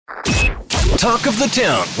Talk of the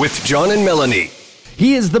Town with John and Melanie.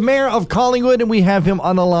 He is the mayor of Collingwood, and we have him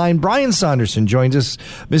on the line. Brian Saunderson joins us.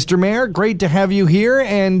 Mr. Mayor, great to have you here,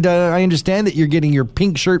 and I understand that you're getting your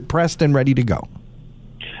pink shirt pressed and ready to go.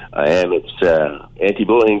 I am. It's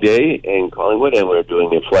anti-bullying day in Collingwood, and we're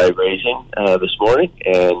doing a flag raising this morning,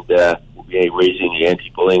 and we'll be raising the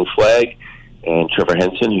anti-bullying flag. And Trevor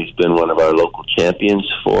Henson, who's been one of our local champions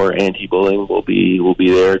for anti-bullying, will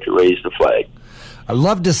be there to raise the flag. I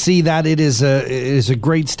love to see that. It is a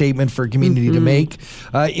great statement for a community to make.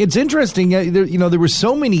 It's interesting. There were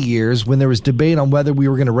so many years when there was debate on whether we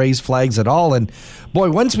were going to raise flags at all, and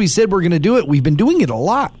boy, once we said we're going to do it, we've been doing it a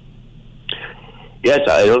lot. Yes,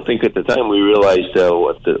 I don't think at the time we realized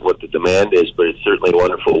what the demand is, but it's certainly a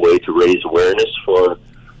wonderful way to raise awareness for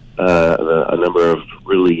a number of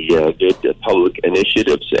really good public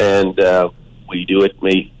initiatives, and we do it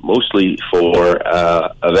mostly for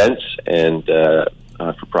events and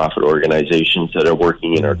for-profit organizations that are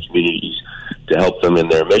working in our communities to help them in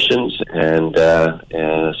their missions, and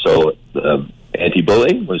so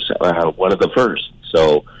anti-bullying was one of the first.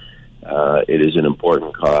 So it is an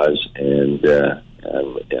important cause, and I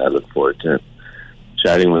look forward to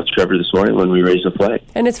chatting with Trevor this morning when we raise the flag.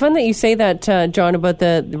 And it's fun that you say that, John, about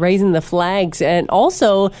the raising the flags, and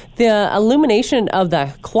also the illumination of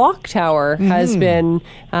the clock tower has been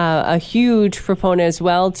a huge proponent as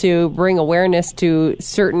well to bring awareness to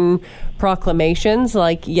certain proclamations.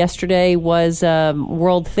 Like yesterday was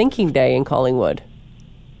World Thinking Day in Collingwood.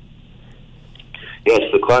 Yes,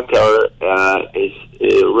 the clock tower is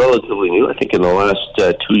relatively new, I think in the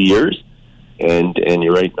last 2 years. And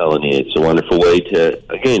you're right, Melanie. It's a wonderful way to,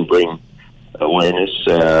 again, bring awareness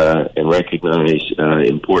and recognize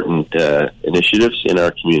important initiatives in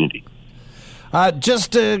our community.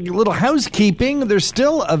 Just a little housekeeping. There's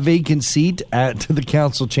still a vacant seat at the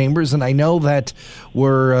council chambers, and I know that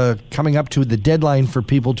we're coming up to the deadline for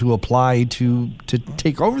people to apply to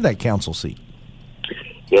take over that council seat.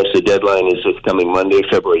 Yes, the deadline is this coming Monday,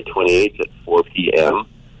 February 28th at 4 p.m.,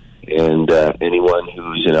 and anyone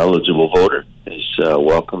who's an eligible voter is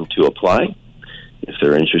welcome to apply if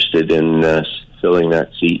they're interested in filling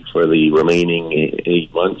that seat for the remaining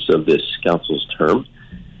 8 months of this council's term.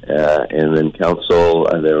 And then council,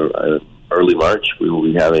 early March, we will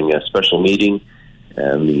be having a special meeting,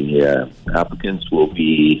 and the applicants will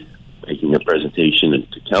be making a presentation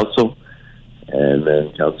to council, and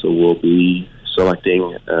then council will be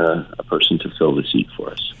selecting a person to fill the seat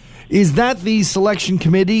for us. Is that the selection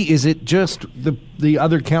committee? Is it just the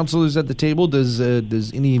other councillors at the table? Does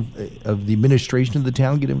any of the administration of the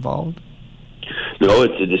town get involved? No,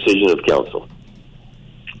 it's a decision of council.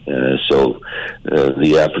 So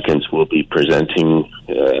the applicants will be presenting,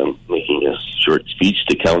 making a short speech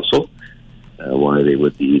to council, why they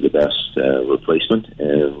would be the best replacement,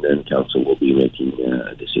 and then council will be making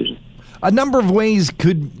a decision. A number of ways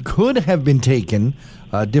could have been taken.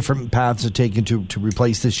 Different paths are taken to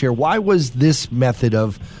replace this year. Why was this method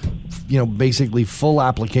of, basically full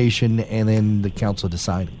application and then the council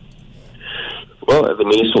deciding? Well, the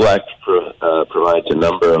Municipal Act provides a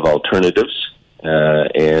number of alternatives,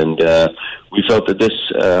 and we felt that this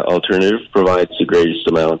alternative provides the greatest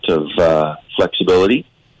amount of flexibility,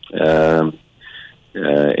 and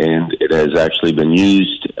it has actually been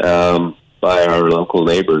used by our local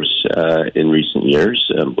neighbors in recent years.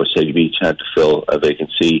 Wasaga Beach had to fill a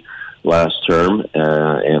vacancy last term,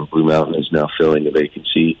 and Blue Mountain is now filling a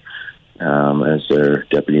vacancy as their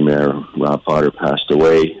deputy mayor, Rob Potter, passed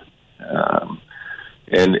away.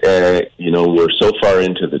 We're so far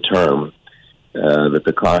into the term that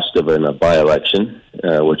the cost of a by-election,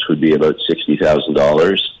 which would be about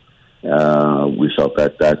 $60,000, we felt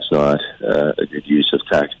that that's not a good use of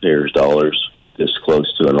taxpayers' dollars this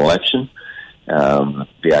close to an election.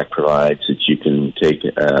 The Act provides that you can take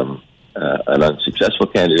an unsuccessful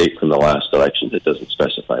candidate from the last election. It doesn't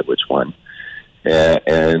specify which one. But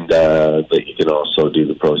you can also do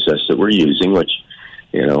the process that we're using, which,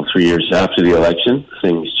 3 years after the election,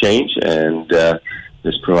 things change. And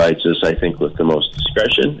this provides us, I think, with the most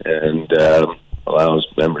discretion and allows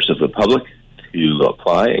members of the public to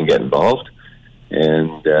apply and get involved.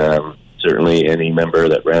 And certainly any member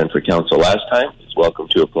that ran for council last time is welcome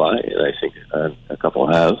to apply, and I think a couple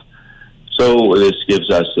have. So this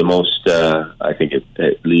gives us the most, I think it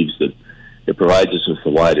provides us with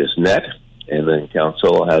the widest net, and then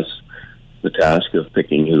council has the task of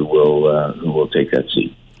picking who will take that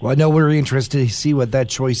seat. Well, I know we're interested to see what that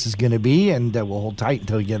choice is going to be, and we'll hold tight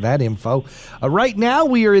until we get that info. Right now,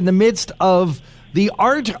 we are in the midst of the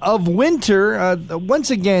art of winter.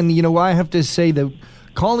 Once again, I have to say that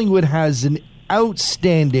Collingwood has an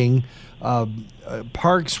outstanding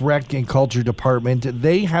Parks, Rec, and Culture Department.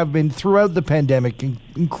 They have been, throughout the pandemic,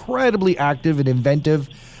 incredibly active and inventive.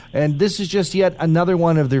 And this is just yet another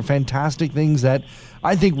one of their fantastic things that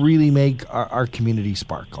I think really make our community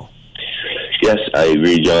sparkle. Yes, I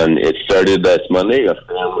agree, John. It started last Monday, a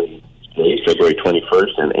family day, February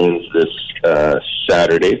 21st, and ends this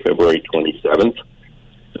Saturday, February 27th.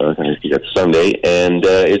 I think that's Sunday. And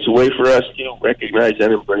it's a way for us to recognize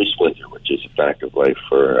and embrace winter, which is a fact of life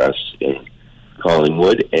for us in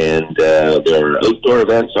Collingwood. And there are outdoor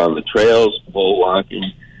events on the trails, bull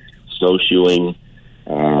walking, snowshoeing,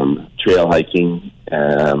 trail hiking,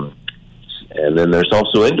 and then there's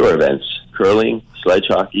also indoor events, curling, sledge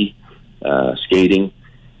hockey, skating,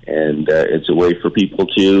 and it's a way for people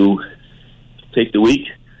to take the week.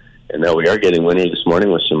 And now we are getting winter this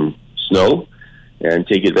morning with some snow, and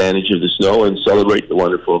take advantage of the snow and celebrate the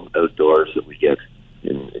wonderful outdoors that we get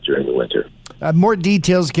during the winter. More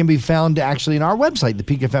details can be found actually on our website,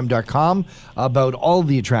 thepeakfm.com, about all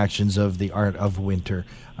the attractions of the art of winter.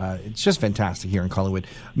 It's just fantastic here in Collingwood.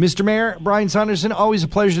 Mr. Mayor, Brian Saunderson, always a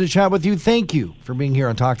pleasure to chat with you. Thank you for being here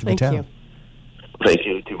on Talk to the Town. Thank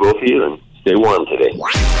you to both of you, and stay warm today.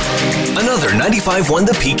 Another 95.1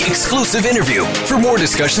 The Peak exclusive interview. For more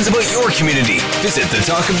discussions about your community, visit the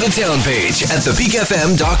Talk of the Town page at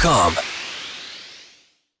thepeakfm.com.